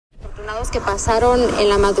señalados que pasaron en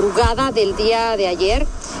la madrugada del día de ayer,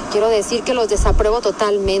 quiero decir que los desapruebo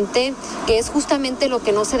totalmente, que es justamente lo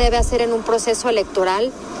que no se debe hacer en un proceso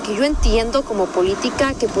electoral, que yo entiendo como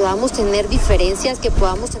política que podamos tener diferencias, que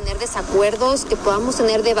podamos tener desacuerdos, que podamos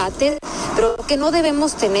tener debates, pero lo que no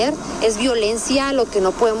debemos tener es violencia, lo que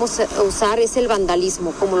no podemos usar es el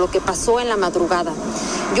vandalismo, como lo que pasó en la madrugada.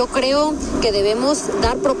 Yo creo que debemos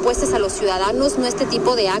dar propuestas a los ciudadanos, no este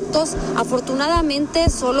tipo de actos. Afortunadamente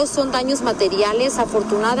solo son daños materiales,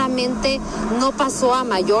 afortunadamente no pasó a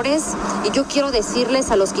mayores, y yo quiero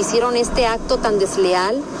decirles a los que hicieron este acto tan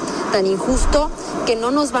desleal, tan injusto, que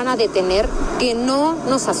no nos van a detener, que no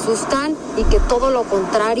nos asustan y que todo lo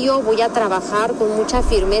contrario, voy a trabajar con mucha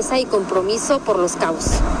firmeza y compromiso por los cabos.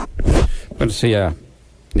 Bueno, ella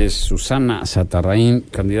es Susana Zatarai,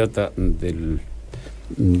 candidata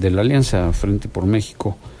de la Alianza Frente por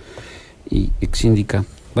México y ex síndica,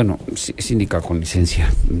 bueno, síndica con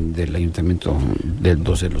licencia del Ayuntamiento del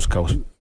 2 de Los Cabos.